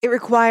It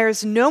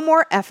requires no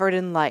more effort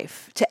in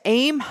life to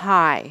aim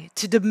high,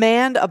 to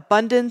demand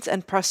abundance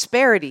and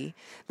prosperity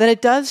than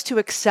it does to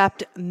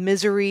accept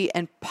misery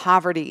and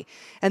poverty.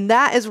 And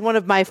that is one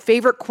of my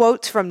favorite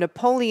quotes from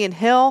Napoleon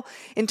Hill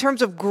in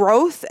terms of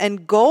growth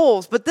and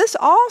goals. But this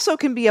also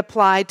can be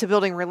applied to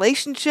building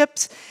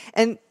relationships,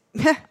 and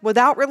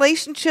without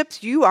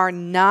relationships, you are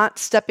not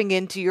stepping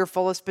into your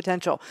fullest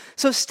potential.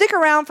 So stick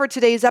around for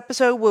today's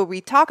episode where we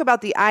talk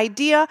about the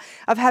idea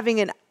of having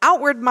an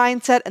outward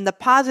mindset and the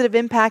positive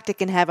impact it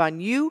can have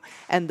on you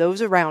and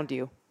those around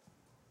you.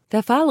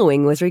 The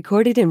following was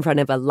recorded in front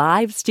of a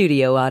live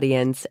studio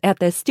audience at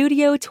the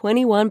Studio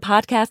 21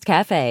 Podcast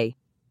Cafe.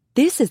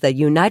 This is the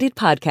United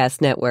Podcast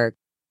Network.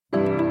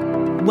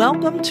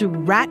 Welcome to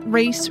Rat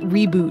Race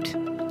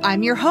Reboot.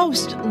 I'm your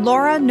host,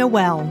 Laura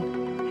Noel.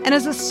 And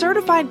as a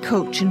certified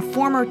coach and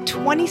former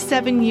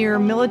 27-year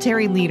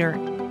military leader,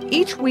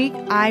 each week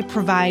I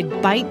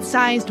provide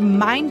bite-sized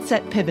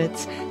mindset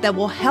pivots that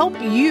will help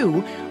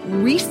you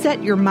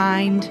reset your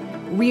mind,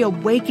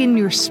 reawaken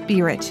your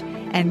spirit,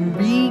 and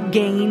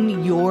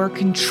regain your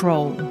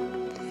control.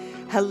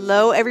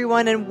 Hello,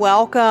 everyone, and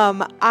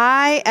welcome.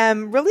 I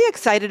am really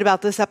excited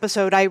about this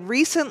episode. I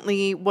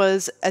recently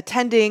was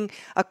attending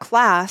a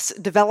class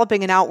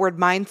developing an outward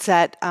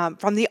mindset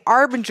from the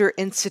Arbinger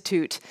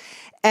Institute.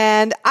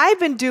 And I've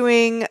been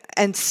doing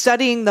and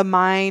studying the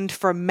mind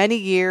for many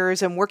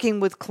years and working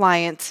with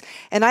clients,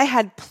 and I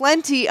had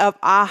plenty of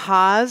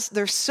ahas.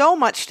 There's so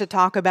much to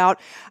talk about,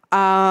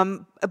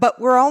 but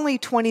we're only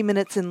 20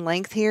 minutes in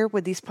length here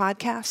with these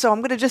podcasts, so I'm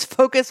going to just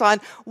focus on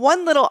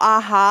one little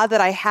aha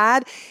that I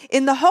had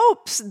in the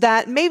hopes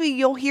that maybe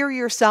you'll hear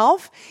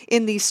yourself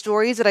in these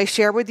stories that I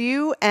share with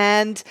you,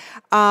 and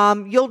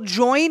you'll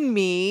join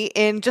me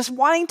in just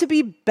wanting to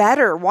be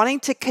better, wanting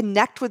to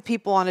connect with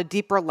people on a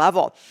deeper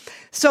level.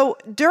 So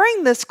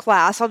during this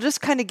class, I'll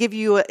just kind of give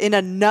you in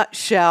a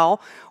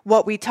nutshell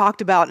what we talked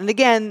about. And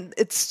again,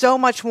 it's so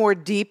much more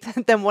deep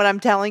than what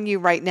I'm telling you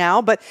right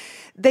now, but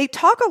they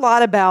talk a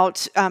lot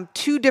about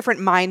two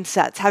different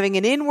mindsets, having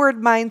an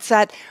inward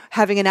mindset,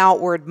 having an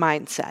outward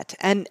mindset.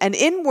 And an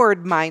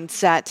inward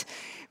mindset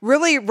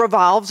really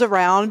revolves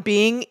around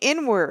being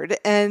inward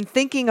and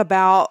thinking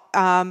about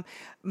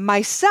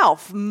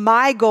myself,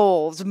 my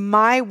goals,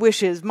 my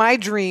wishes, my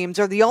dreams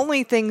are the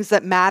only things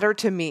that matter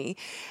to me.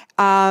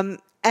 And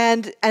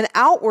an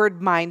outward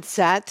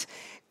mindset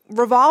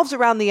revolves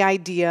around the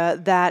idea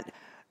that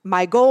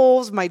my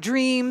goals, my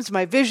dreams,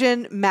 my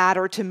vision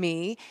matter to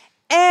me,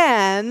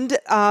 and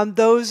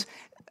those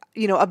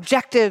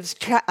objectives,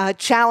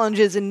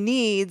 challenges, and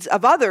needs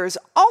of others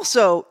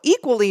also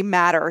equally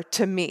matter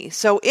to me.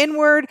 So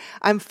inward,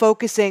 I'm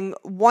focusing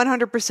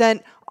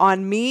 100%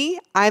 on me.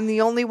 I'm the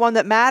only one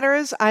that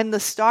matters. I'm the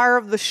star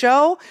of the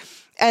show.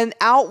 And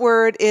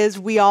outward is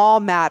we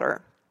all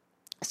matter.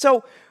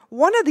 So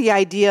one of the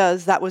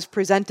ideas that was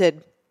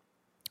presented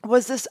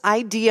was this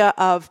idea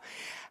of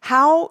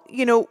how,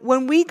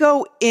 when we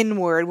go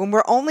inward, when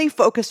we're only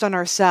focused on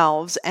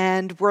ourselves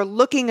and we're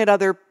looking at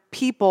other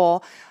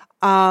people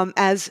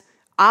as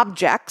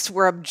objects,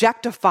 we're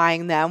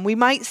objectifying them, we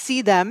might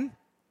see them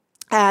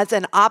as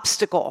an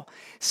obstacle.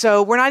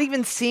 So we're not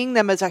even seeing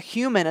them as a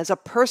human, as a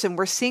person.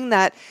 We're seeing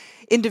that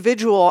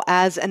individual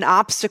as an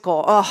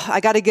obstacle. Oh, I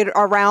got to get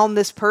around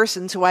this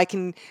person so I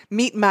can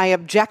meet my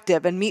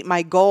objective and meet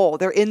my goal.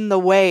 They're in the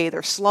way.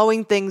 They're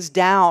slowing things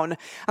down.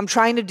 I'm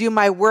trying to do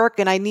my work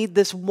and I need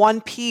this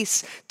one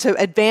piece to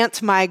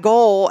advance my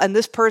goal, and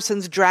this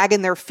person's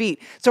dragging their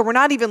feet. So we're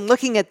not even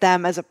looking at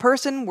them as a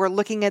person. We're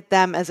looking at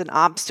them as an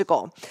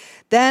obstacle.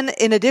 Then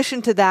in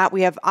addition to that,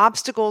 we have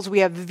obstacles, we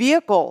have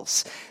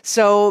vehicles.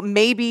 So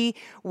maybe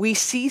we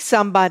see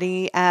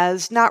somebody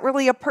as not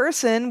really a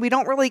person. We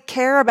don't really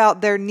care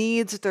about their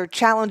needs, their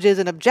challenges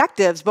and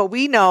objectives, but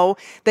we know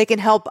they can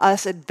help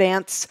us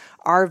advance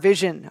our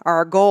vision,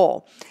 our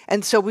goal.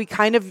 And so we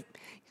kind of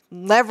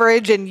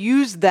leverage and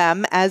use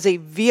them as a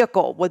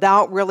vehicle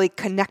without really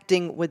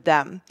connecting with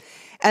them.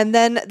 And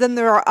then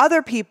there are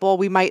other people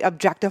we might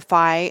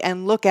objectify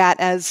and look at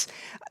as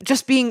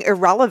just being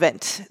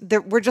irrelevant.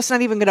 We're just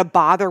not even going to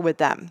bother with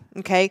them,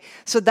 okay?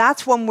 So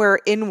that's when we're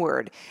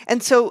inward.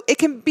 And so it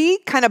can be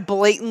kind of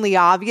blatantly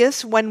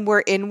obvious when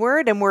we're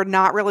inward and we're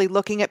not really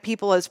looking at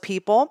people as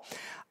people.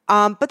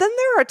 But then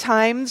there are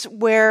times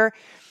where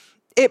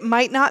it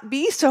might not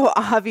be so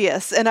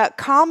obvious. And a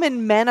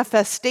common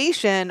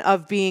manifestation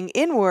of being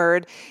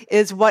inward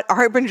is what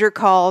Arbinger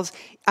calls,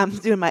 I'm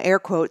doing my air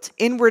quotes,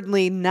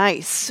 inwardly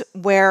nice,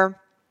 where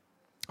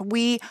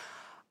we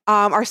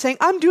are saying,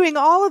 I'm doing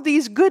all of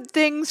these good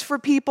things for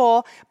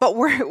people, but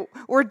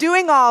we're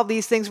doing all of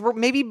these things.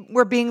 Maybe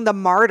we're being the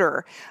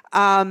martyr,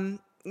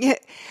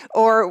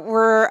 or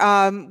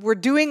we're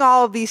doing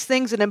all of these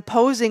things and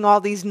imposing all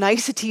these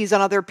niceties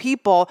on other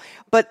people,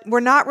 but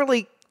we're not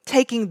really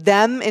taking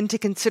them into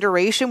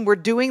consideration. We're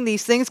doing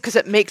these things because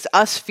it makes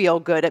us feel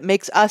good. It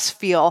makes us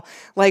feel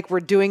like we're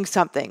doing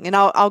something. And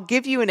I'll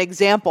give you an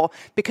example,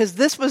 because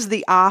this was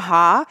the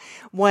aha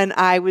when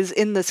I was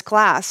in this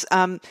class.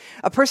 A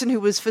person who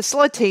was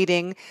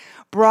facilitating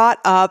brought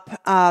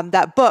up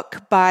that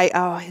book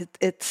by,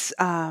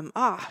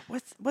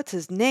 what's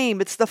his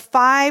name? It's The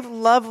 5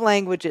 Love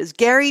Languages,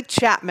 Gary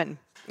Chapman,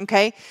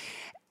 okay?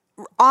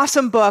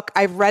 Awesome book.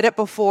 I've read it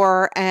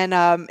before,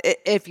 and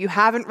if you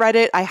haven't read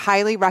it, I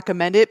highly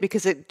recommend it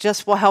because it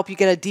just will help you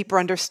get a deeper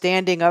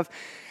understanding of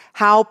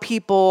how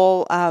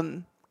people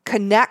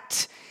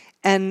connect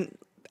and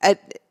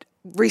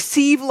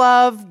receive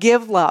love,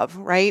 give love,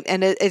 right?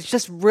 And it's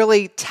just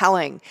really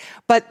telling.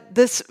 But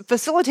this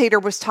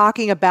facilitator was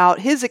talking about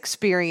his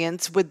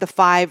experience with the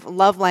 5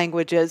 love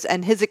languages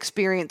and his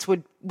experience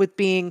with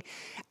being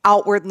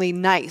outwardly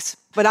nice.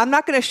 But I'm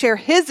not going to share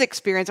his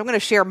experience. I'm going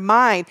to share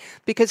mine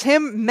because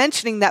him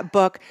mentioning that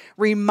book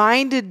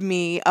reminded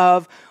me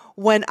of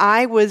when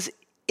I was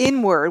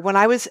inward, when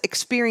I was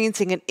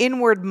experiencing an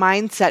inward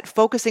mindset,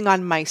 focusing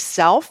on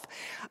myself.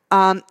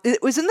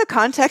 It was in the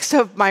context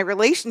of my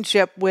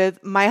relationship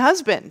with my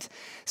husband.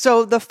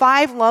 So the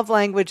 5 love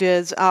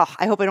languages,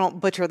 I hope I don't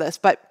butcher this,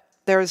 but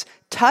there's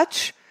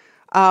touch,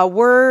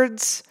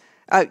 words,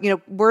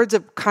 words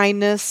of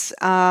kindness,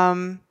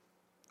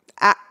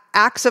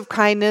 acts of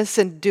kindness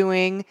and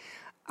doing,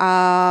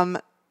 time,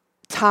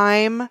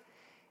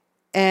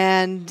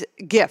 and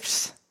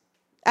gifts.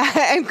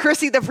 And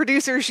Chrissy, the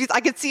producer, I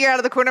could see her out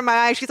of the corner of my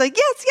eye. She's like,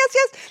 yes,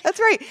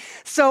 that's right.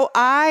 So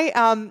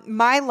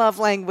my love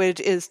language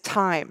is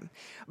time.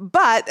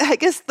 But I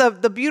guess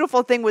the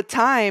beautiful thing with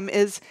time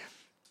is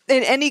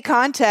in any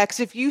context,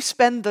 if you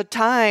spend the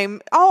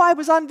time, I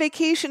was on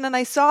vacation and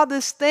I saw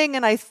this thing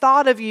and I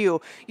thought of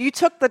you. You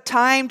took the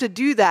time to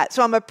do that.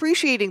 So I'm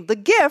appreciating the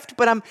gift,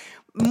 but I'm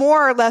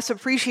more or less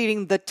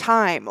appreciating the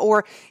time.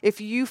 Or if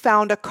you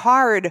found a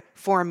card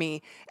for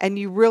me and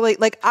you really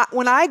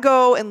when I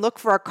go and look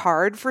for a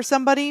card for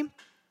somebody,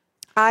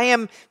 I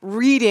am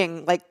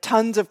reading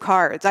tons of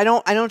cards. I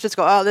don't just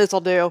go,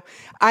 this'll do.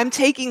 I'm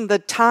taking the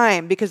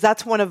time because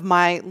that's one of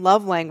my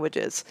love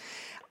languages.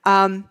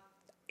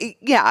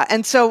 Yeah.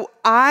 And so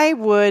I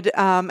would,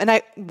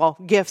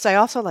 gifts, I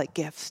also like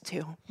gifts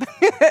too,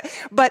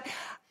 but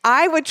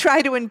I would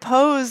try to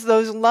impose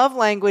those love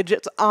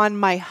languages on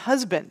my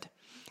husband.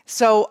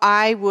 So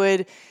I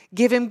would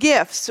give him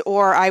gifts,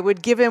 or I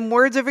would give him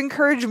words of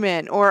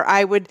encouragement, or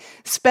I would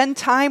spend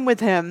time with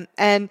him.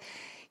 And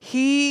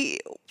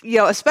he,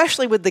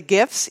 especially with the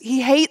gifts,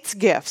 he hates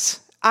gifts.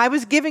 I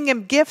was giving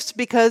him gifts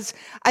because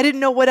I didn't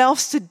know what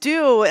else to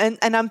do. And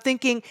I'm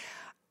thinking,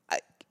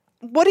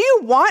 what do you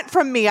want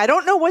from me? I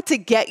don't know what to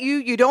get you.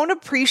 You don't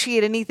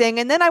appreciate anything.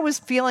 And then I was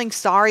feeling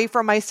sorry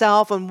for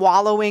myself and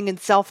wallowing in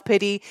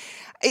self-pity.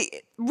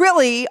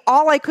 Really,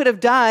 all I could have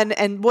done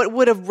and what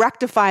would have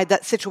rectified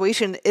that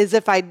situation is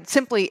if I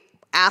simply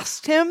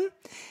asked him.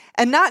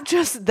 And not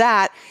just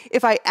that,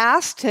 if I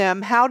asked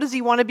him, how does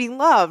he want to be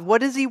loved? What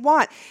does he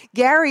want?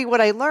 Gary,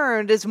 what I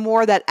learned is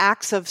more that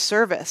acts of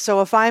service.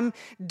 So if I'm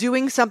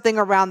doing something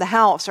around the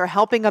house or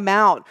helping him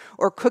out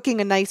or cooking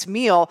a nice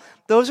meal,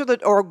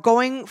 or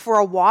going for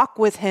a walk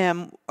with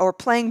him or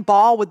playing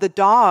ball with the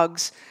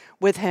dogs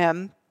with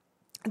him,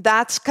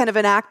 that's kind of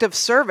an act of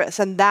service.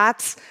 And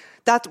that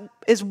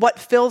is what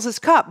fills his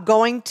cup.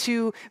 Going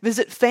to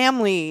visit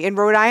family in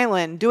Rhode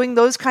Island, doing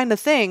those kind of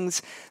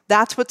things,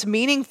 that's what's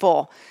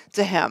meaningful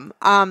to him.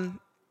 And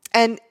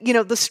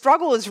the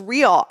struggle is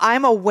real.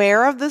 I'm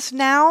aware of this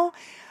now,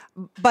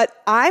 but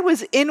I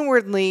was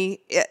inwardly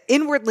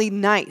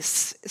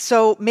nice.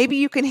 So maybe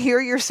you can hear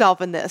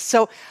yourself in this.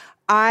 So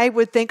I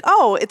would think,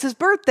 it's his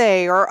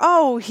birthday,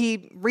 or,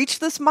 he reached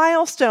this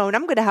milestone.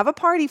 I'm going to have a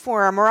party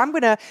for him, or I'm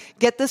going to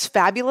get this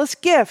fabulous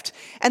gift.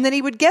 And then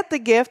he would get the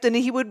gift and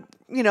he would,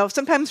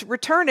 sometimes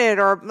return it,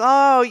 or,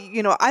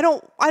 I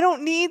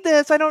don't need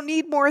this. I don't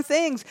need more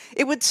things.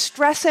 It would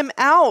stress him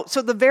out.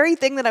 So the very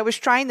thing that I was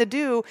trying to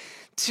do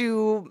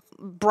to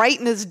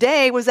brighten his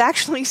day was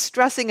actually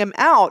stressing him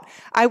out.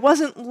 I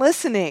wasn't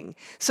listening.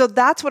 So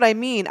that's what I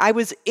mean. I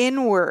was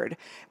inward.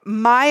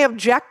 My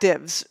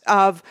objectives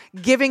of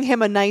giving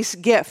him a nice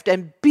gift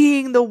and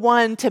being the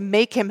one to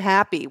make him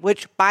happy,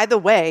 which, by the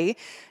way,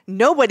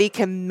 nobody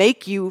can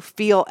make you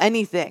feel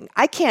anything.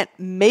 I can't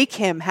make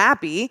him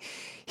happy.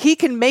 He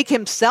can make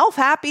himself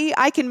happy.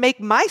 I can make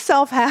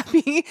myself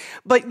happy,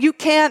 but you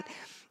can't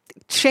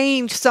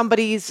change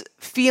somebody's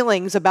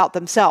feelings about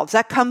themselves.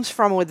 That comes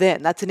from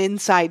within. That's an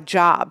inside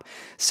job.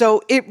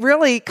 So it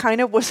really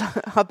kind of was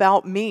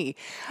about me.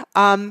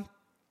 And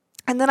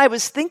then I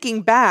was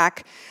thinking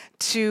back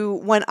to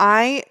when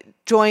I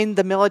joined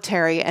the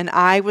military and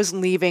I was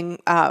leaving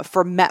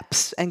for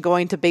MEPS and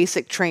going to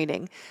basic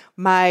training.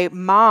 My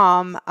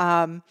mom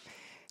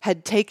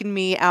had taken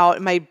me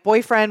out. My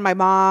boyfriend, my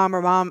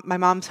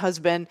mom's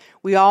husband,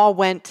 we all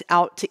went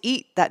out to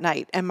eat that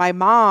night. And my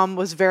mom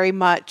was very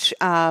much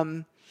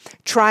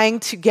trying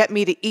to get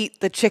me to eat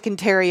the chicken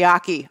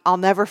teriyaki. I'll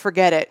never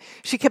forget it.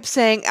 She kept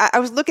saying, I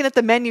was looking at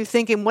the menu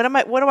thinking, what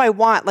do I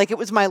want? Like it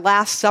was my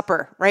last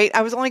supper, right?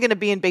 I was only going to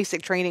be in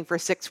basic training for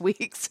 6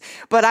 weeks,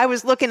 but I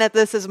was looking at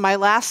this as my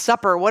last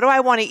supper. What do I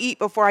want to eat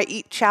before I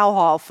eat chow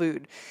hall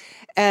food?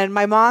 And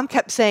my mom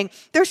kept saying,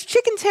 there's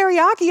chicken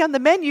teriyaki on the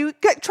menu.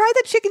 Try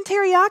the chicken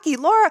teriyaki.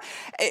 Laura,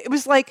 it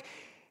was like,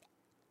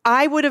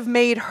 I would have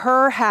made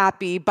her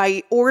happy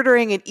by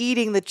ordering and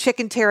eating the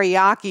chicken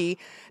teriyaki,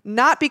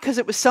 not because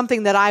it was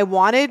something that I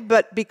wanted,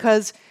 but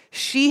because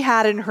she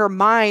had in her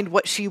mind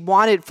what she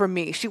wanted from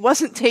me. She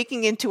wasn't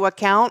taking into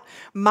account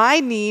my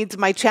needs,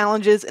 my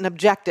challenges, and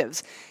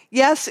objectives.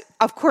 Yes,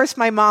 of course,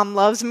 my mom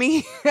loves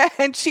me,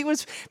 and she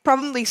was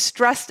probably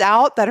stressed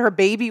out that her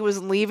baby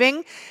was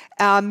leaving,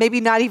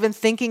 maybe not even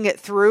thinking it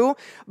through.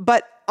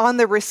 But on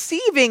the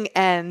receiving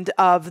end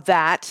of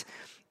that,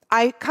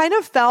 I kind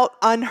of felt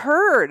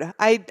unheard.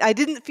 I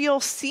didn't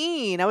feel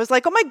seen. I was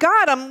like, oh my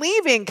God, I'm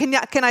leaving.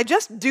 Can I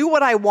just do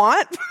what I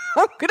want?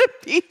 I'm going to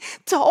be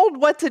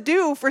told what to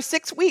do for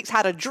 6 weeks,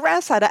 how to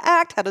dress, how to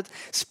act, how to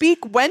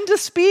speak,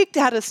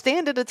 how to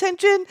stand at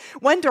attention,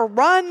 when to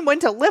run, when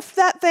to lift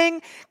that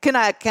thing. Can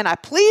I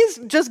please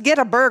just get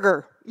a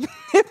burger?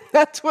 If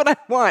that's what I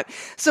want.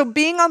 So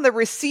being on the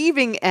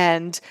receiving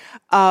end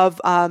of,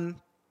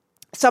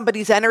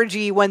 somebody's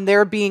energy when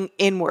they're being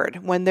inward,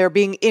 when they're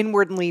being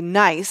inwardly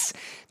nice,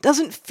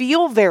 doesn't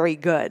feel very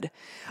good.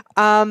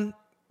 Another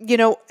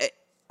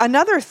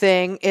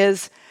thing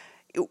is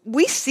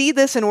we see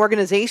this in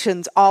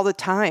organizations all the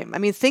time. I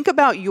mean, think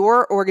about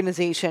your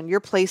organization, your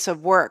place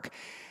of work.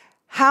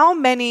 How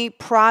many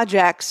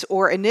projects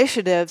or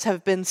initiatives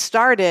have been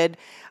started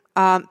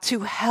to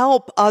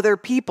help other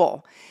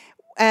people?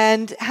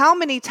 And how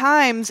many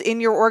times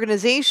in your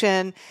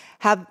organization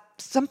have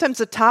sometimes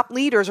the top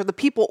leaders or the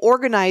people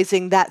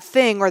organizing that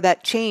thing or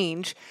that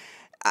change,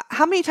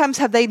 how many times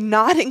have they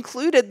not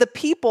included the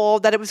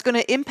people that it was going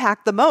to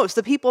impact the most,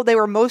 the people they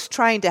were most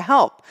trying to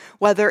help,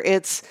 whether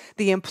it's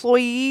the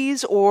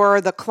employees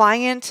or the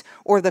client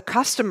or the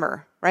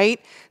customer,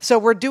 right? So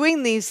we're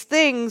doing these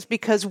things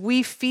because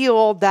we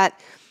feel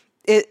that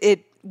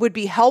it would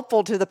be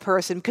helpful to the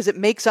person because it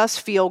makes us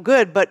feel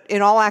good, but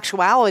in all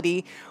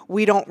actuality,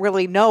 we don't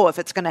really know if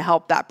it's going to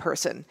help that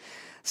person.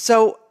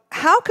 So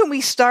how can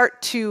we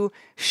start to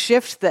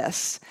shift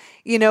this?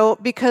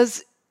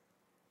 Because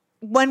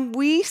when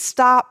we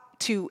stop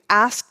to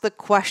ask the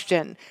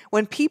question,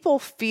 when people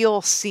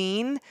feel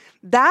seen,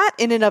 that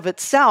in and of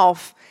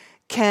itself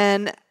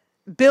can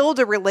build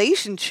a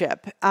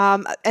relationship,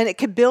 and it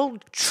can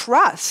build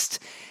trust,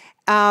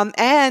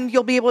 and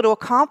you'll be able to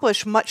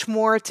accomplish much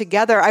more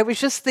together. I was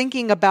just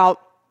thinking about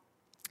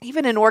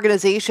even in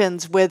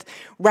organizations with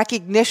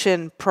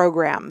recognition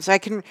programs. I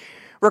can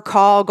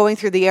recall going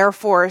through the Air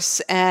Force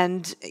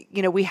and,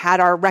 we had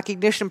our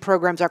recognition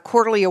programs, our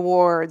quarterly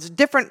awards,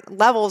 different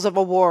levels of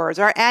awards,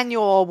 our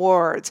annual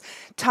awards,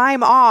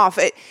 time off,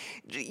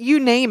 you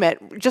name it,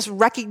 just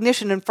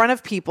recognition in front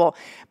of people.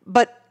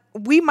 But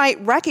we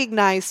might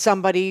recognize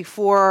somebody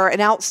for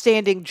an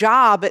outstanding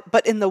job,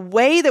 but in the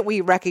way that we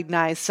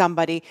recognize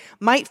somebody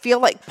might feel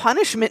like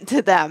punishment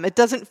to them. It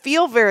doesn't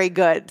feel very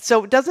good.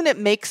 So doesn't it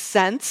make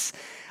sense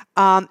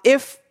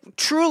if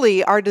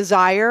truly our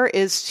desire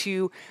is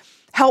to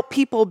help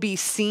people be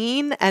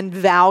seen and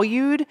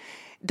valued?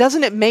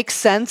 Doesn't it make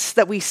sense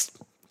that we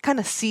kind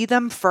of see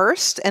them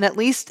first and at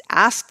least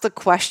ask the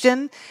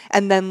question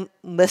and then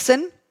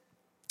listen?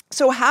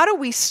 So how do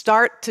we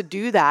start to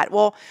do that?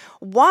 Well,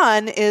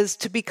 one is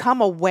to become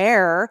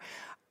aware,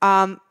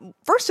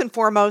 first and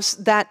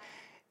foremost, that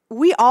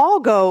we all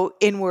go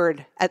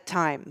inward at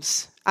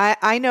times.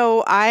 I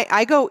know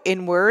I go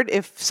inward.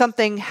 If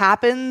something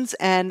happens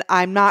and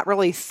I'm not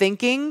really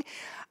thinking,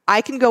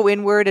 I can go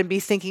inward and be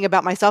thinking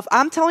about myself.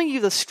 I'm telling you,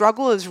 the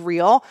struggle is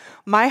real.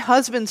 My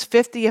husband's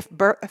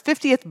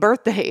 50th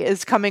birthday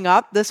is coming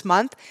up this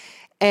month,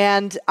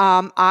 and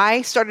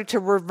I started to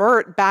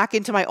revert back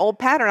into my old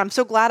pattern. I'm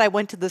so glad I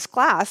went to this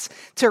class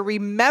to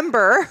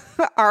remember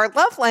our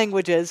love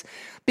languages,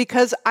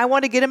 because I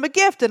want to get him a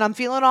gift and I'm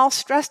feeling all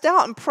stressed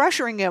out and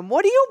pressuring him.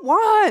 What do you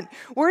want?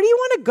 Where do you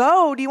want to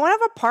go? Do you want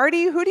to have a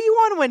party? Who do you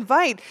want to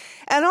invite?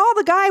 And all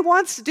the guy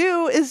wants to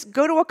do is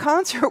go to a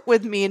concert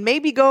with me and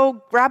maybe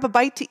go grab a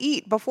bite to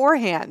eat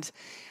beforehand.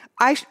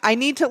 I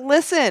need to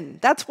listen.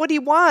 That's what he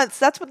wants.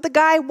 That's what the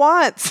guy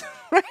wants,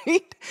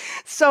 right?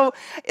 So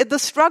the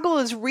struggle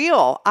is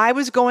real. I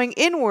was going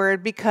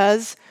inward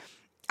because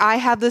I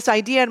have this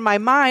idea in my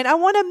mind. I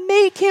want to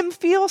make him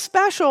feel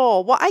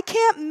special. Well, I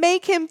can't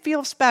make him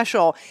feel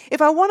special.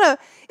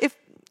 If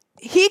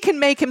he can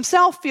make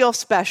himself feel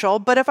special,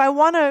 but if I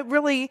want to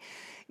really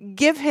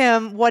give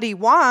him what he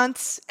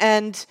wants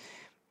and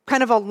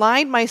kind of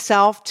align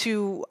myself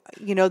to,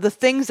 the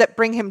things that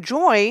bring him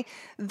joy,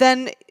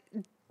 then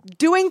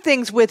doing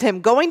things with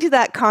him, going to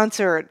that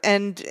concert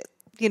and,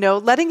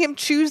 letting him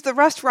choose the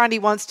restaurant he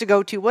wants to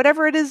go to,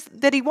 whatever it is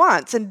that he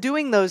wants, and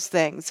doing those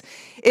things.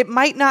 It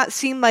might not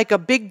seem like a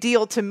big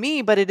deal to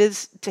me, but it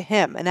is to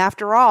him. And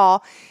after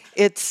all,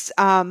 it's,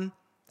 I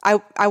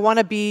want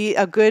to be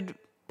a good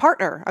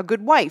partner, a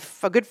good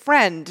wife, a good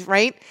friend,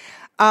 right?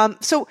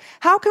 So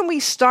how can we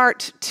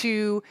start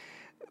to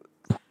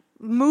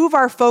move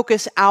our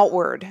focus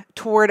outward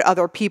toward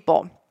other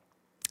people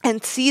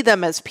and see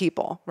them as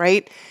people,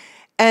 right?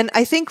 And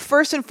I think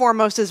first and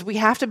foremost is we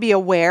have to be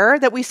aware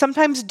that we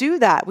sometimes do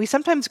that. We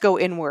sometimes go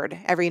inward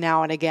every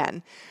now and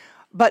again.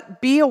 But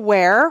be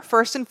aware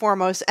first and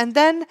foremost, and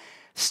then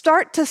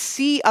start to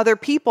see other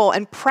people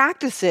and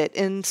practice it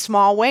in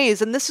small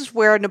ways. And this is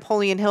where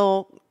Napoleon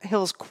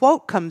Hill's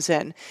quote comes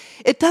in.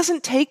 It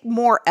doesn't take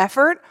more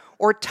effort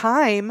or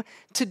time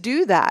to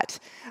do that.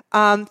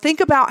 Think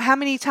about how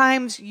many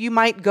times you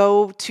might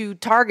go to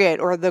Target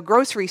or the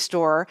grocery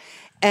store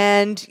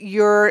and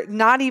you're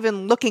not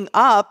even looking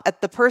up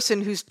at the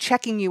person who's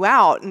checking you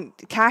out and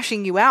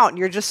cashing you out, and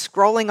you're just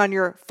scrolling on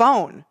your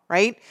phone,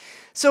 right?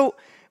 So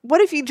what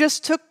if you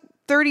just took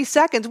 30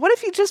 seconds? What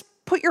if you just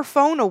put your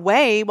phone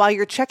away while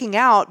you're checking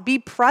out, be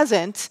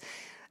present,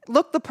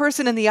 look the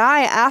person in the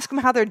eye, ask them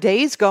how their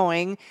day's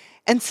going,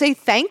 and say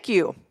thank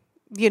you.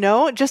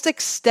 Just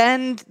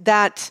extend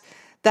that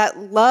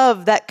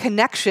love, that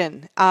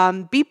connection.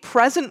 Be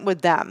present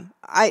with them.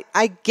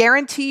 I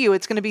guarantee you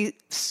it's going to be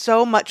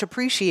so much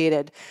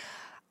appreciated.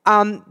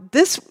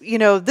 This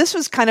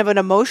was kind of an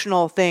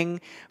emotional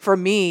thing for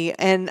me,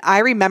 and I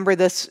remember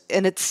this,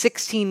 and it's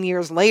 16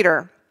 years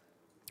later.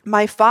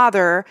 My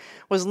father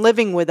was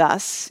living with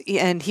us,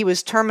 and he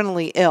was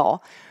terminally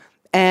ill.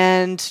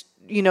 And,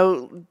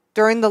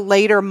 during the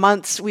later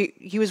months,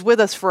 he was with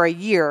us for a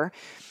year.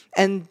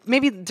 And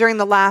maybe during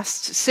the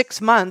last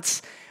 6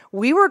 months,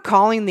 we were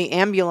calling the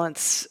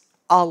ambulance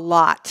a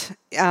lot.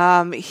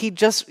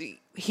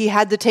 He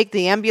had to take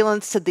the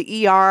ambulance to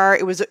the ER.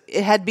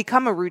 It had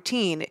become a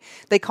routine.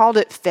 They called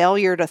it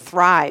failure to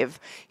thrive.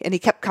 And he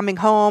kept coming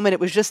home, and it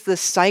was just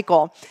this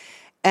cycle.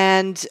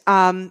 And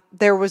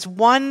there was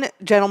one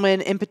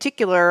gentleman in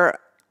particular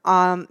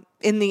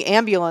in the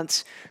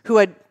ambulance who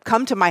had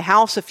come to my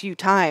house a few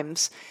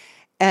times.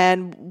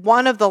 And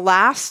one of the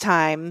last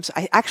times,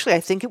 I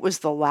think it was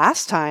the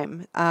last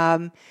time,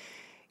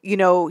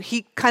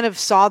 he kind of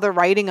saw the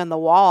writing on the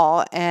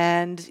wall,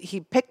 and he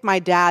picked my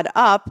dad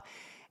up,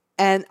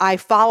 and I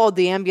followed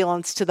the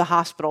ambulance to the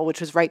hospital, which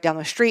was right down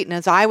the street. And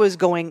as I was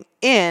going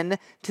in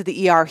to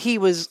the ER, he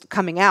was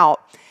coming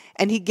out,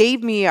 and he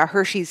gave me a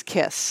Hershey's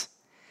kiss.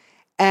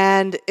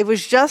 And it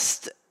was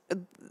just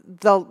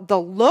the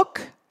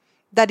look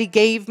that he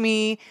gave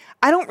me.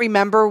 I don't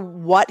remember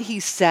what he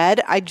said.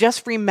 I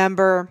just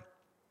remember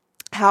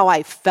how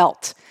I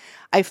felt.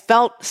 I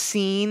felt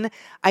seen.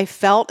 I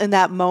felt in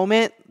that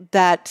moment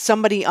that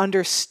somebody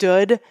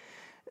understood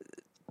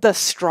the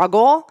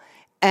struggle.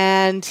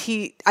 And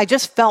I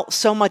just felt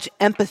so much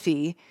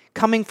empathy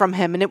coming from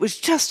him. And it was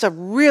just a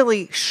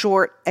really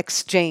short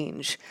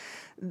exchange.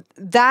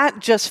 That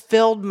just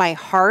filled my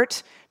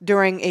heart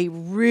during a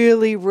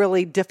really,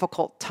 really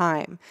difficult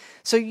time.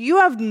 So you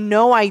have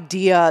no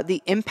idea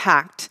the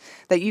impact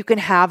that you can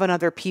have on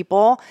other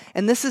people.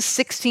 And this is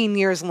 16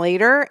 years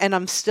later, and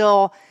I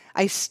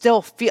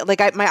still feel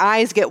like my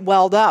eyes get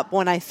welled up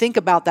when I think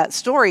about that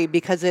story,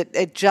 because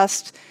it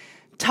just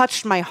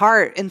touched my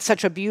heart in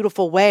such a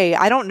beautiful way.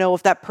 I don't know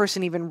if that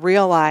person even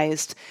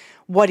realized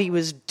what he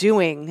was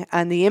doing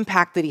and the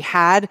impact that he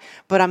had,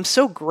 but I'm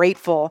so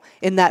grateful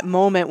in that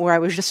moment where I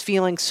was just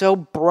feeling so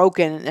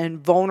broken and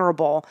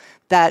vulnerable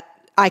that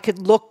I could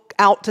look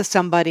out to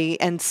somebody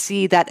and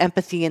see that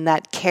empathy and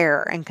that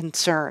care and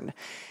concern.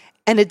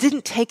 And it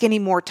didn't take any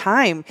more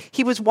time.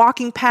 He was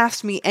walking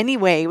past me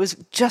anyway. It was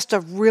just a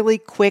really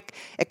quick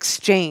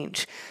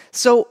exchange.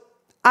 So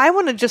I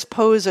want to just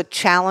pose a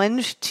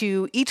challenge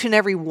to each and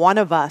every one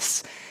of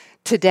us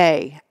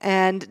today.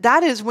 And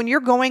that is, when you're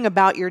going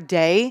about your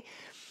day,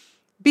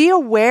 be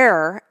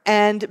aware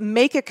and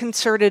make a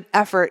concerted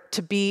effort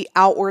to be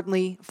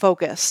outwardly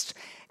focused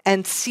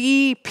and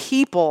see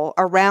people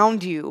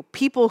around you,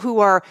 people who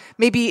are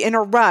maybe in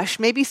a rush.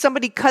 Maybe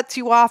somebody cuts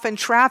you off in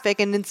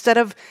traffic, and instead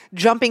of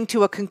jumping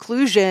to a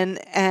conclusion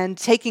and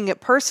taking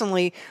it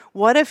personally,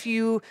 what if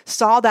you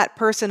saw that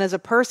person as a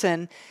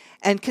person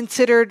and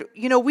considered,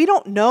 we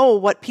don't know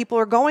what people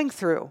are going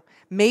through.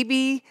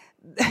 Maybe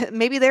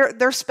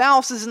their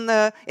spouse is in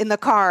the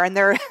car and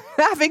they're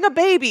having a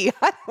baby.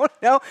 I don't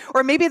know.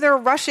 Or maybe they're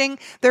rushing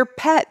their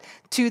pet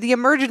to the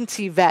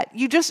emergency vet.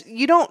 You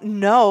don't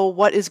know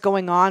what is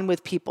going on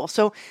with people.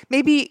 So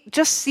maybe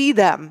just see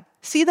them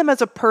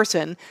as a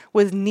person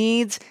with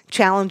needs,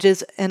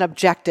 challenges, and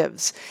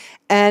objectives.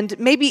 And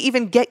maybe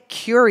even get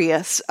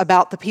curious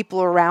about the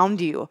people around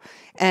you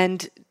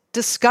and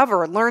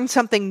learn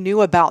something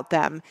new about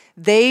them.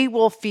 They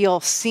will feel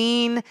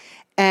seen,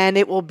 and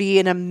it will be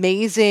an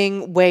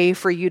amazing way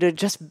for you to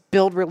just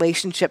build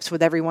relationships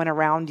with everyone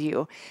around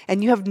you.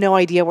 And you have no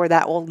idea where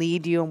that will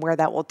lead you and where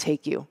that will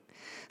take you.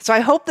 So I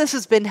hope this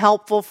has been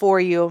helpful for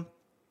you.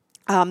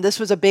 This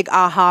was a big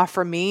aha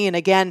for me. And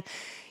again,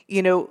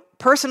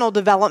 personal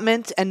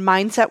development and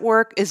mindset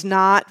work is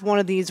not one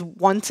of these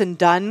once and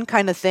done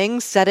kind of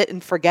things, set it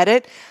and forget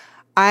it.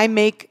 I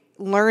make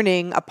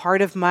learning a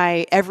part of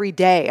my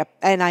everyday,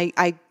 and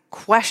I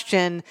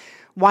question,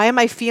 why am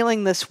I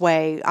feeling this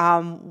way?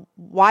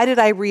 Why did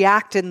I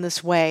react in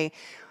this way?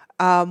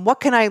 What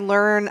can I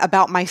learn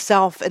about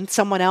myself and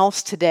someone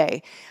else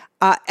today?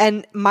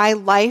 And my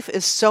life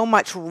is so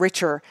much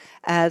richer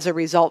as a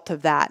result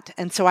of that.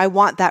 And so I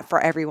want that for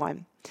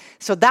everyone.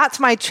 So that's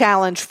my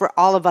challenge for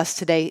all of us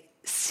today.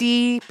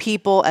 See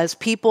people as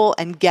people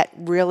and get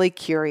really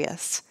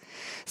curious.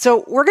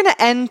 So we're going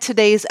to end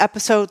today's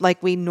episode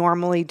like we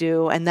normally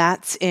do, and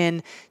that's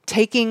in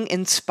taking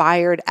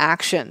inspired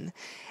action.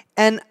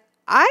 And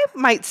I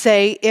might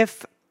say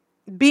if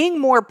being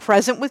more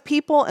present with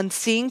people and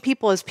seeing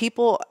people as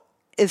people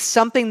is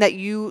something that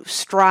you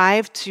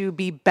strive to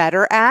be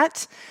better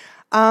at,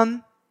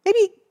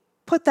 maybe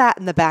put that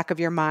in the back of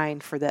your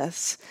mind for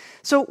this.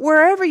 So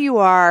wherever you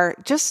are,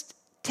 just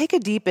take a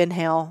deep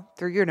inhale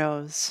through your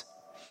nose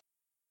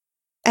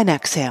and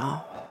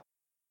exhale.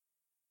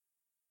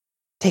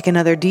 Take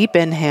another deep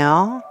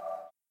inhale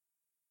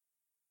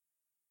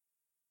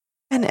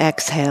and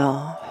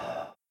exhale.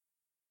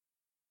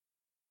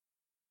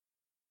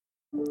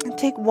 And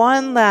take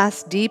one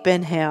last deep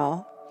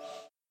inhale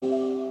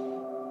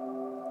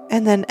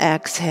and then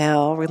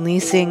exhale,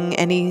 releasing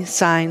any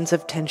signs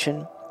of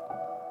tension.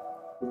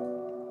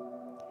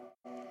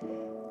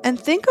 And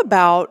think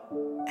about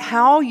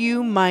how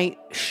you might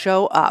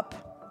show up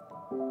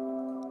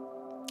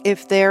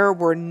if there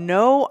were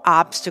no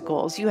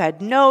obstacles, you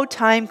had no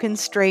time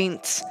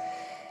constraints,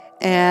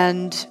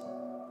 and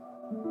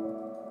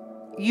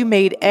you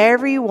made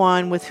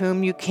everyone with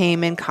whom you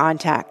came in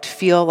contact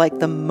feel like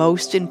the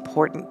most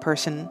important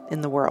person in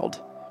the world.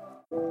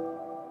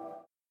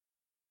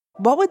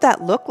 What would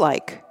that look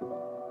like?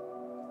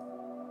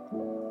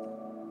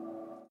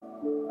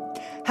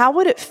 How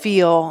would it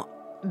feel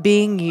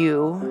being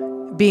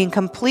you, being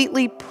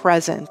completely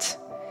present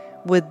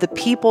with the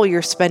people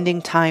you're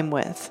spending time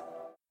with?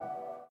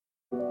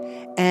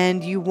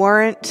 And you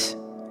weren't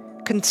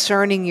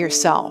concerning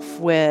yourself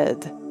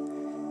with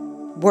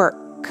work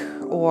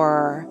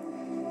or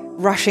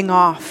rushing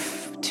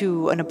off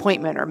to an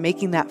appointment or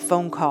making that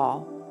phone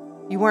call.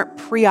 You weren't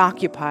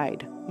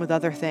preoccupied with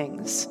other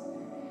things.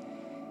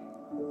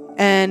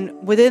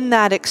 And within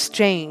that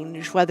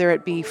exchange, whether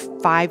it be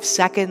 5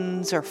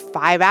 seconds or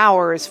 5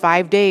 hours,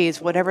 5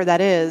 days, whatever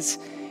that is,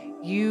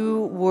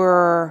 you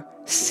were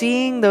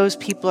seeing those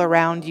people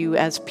around you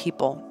as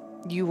people.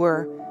 You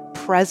were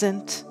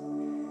present,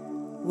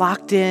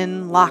 locked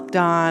in, locked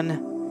on,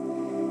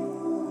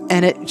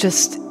 and it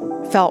just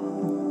felt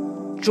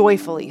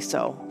joyfully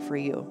so for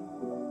you.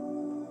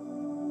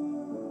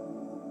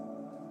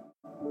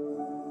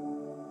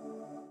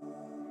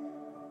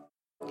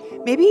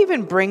 Maybe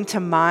even bring to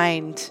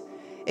mind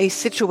a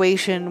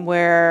situation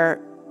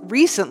where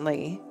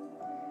recently,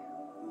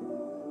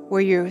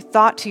 where you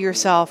thought to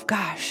yourself,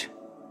 gosh,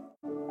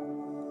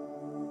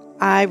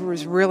 I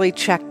was really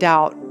checked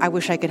out. I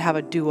wish I could have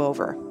a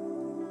do-over.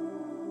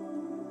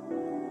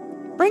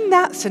 Bring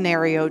that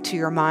scenario to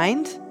your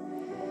mind.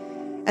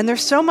 And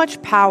there's so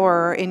much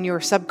power in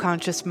your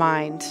subconscious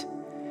mind.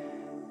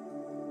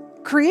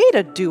 Create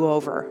a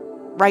do-over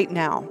right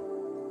now.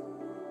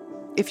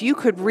 If you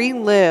could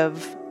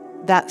relive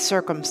that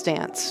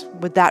circumstance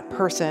with that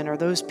person or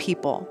those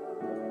people,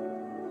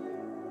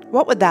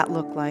 what would that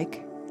look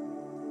like?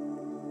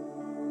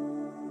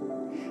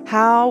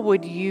 How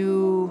would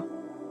you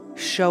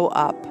show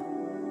up?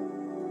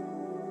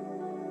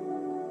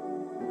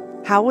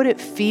 How would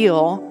it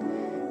feel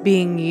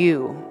being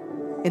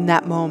you in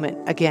that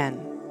moment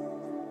again?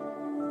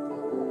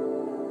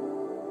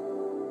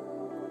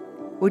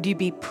 Would you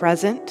be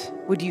present?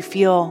 Would you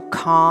feel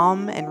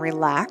calm and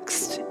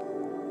relaxed?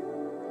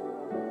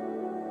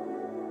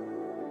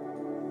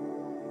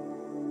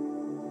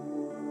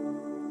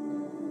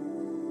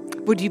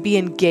 Would you be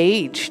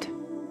engaged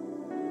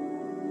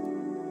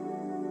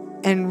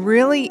and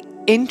really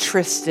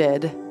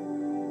interested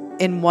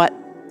in what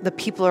the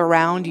people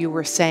around you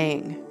were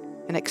saying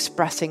and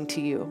expressing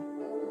to you?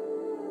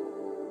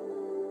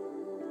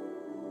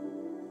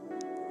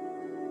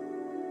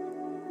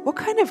 What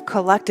kind of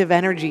collective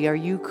energy are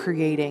you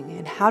creating,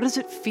 and how does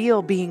it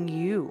feel being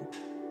you?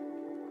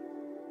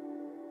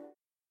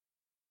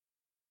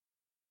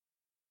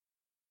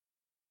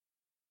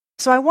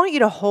 So I want you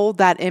to hold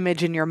that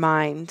image in your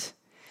mind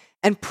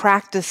and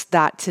practice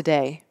that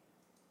today.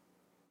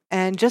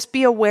 And just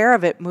be aware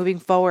of it moving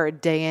forward,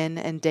 day in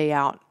and day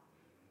out.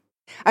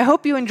 I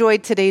hope you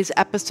enjoyed today's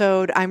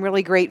episode. I'm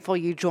really grateful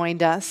you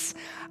joined us.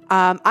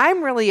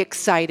 I'm really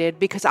excited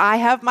because I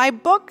have my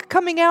book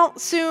coming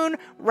out soon,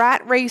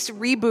 Rat Race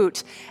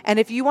Reboot. And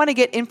if you want to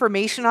get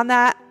information on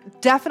that,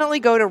 definitely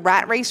go to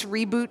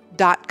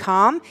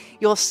ratracereboot.com.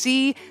 You'll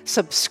see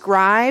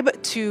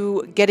subscribe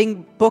to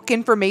getting book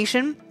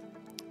information.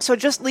 So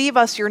just leave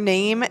us your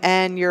name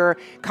and your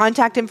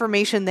contact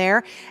information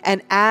there.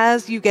 And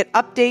as you get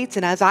updates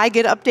and as I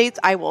get updates,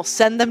 I will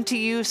send them to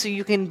you so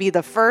you can be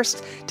the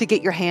first to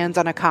get your hands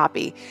on a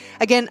copy.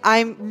 Again,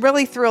 I'm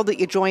really thrilled that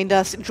you joined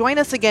us. Join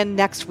us again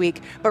next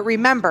week. But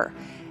remember,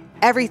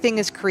 everything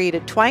is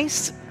created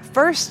twice,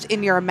 first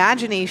in your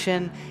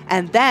imagination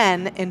and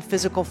then in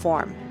physical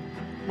form.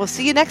 We'll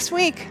see you next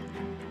week.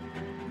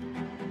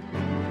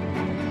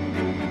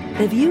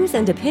 The views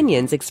and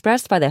opinions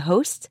expressed by the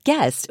hosts,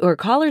 guests, or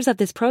callers of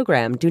this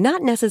program do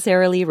not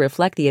necessarily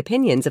reflect the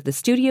opinions of the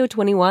Studio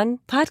 21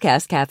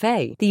 Podcast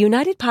Cafe, the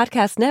United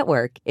Podcast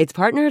Network, its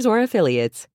partners, or affiliates.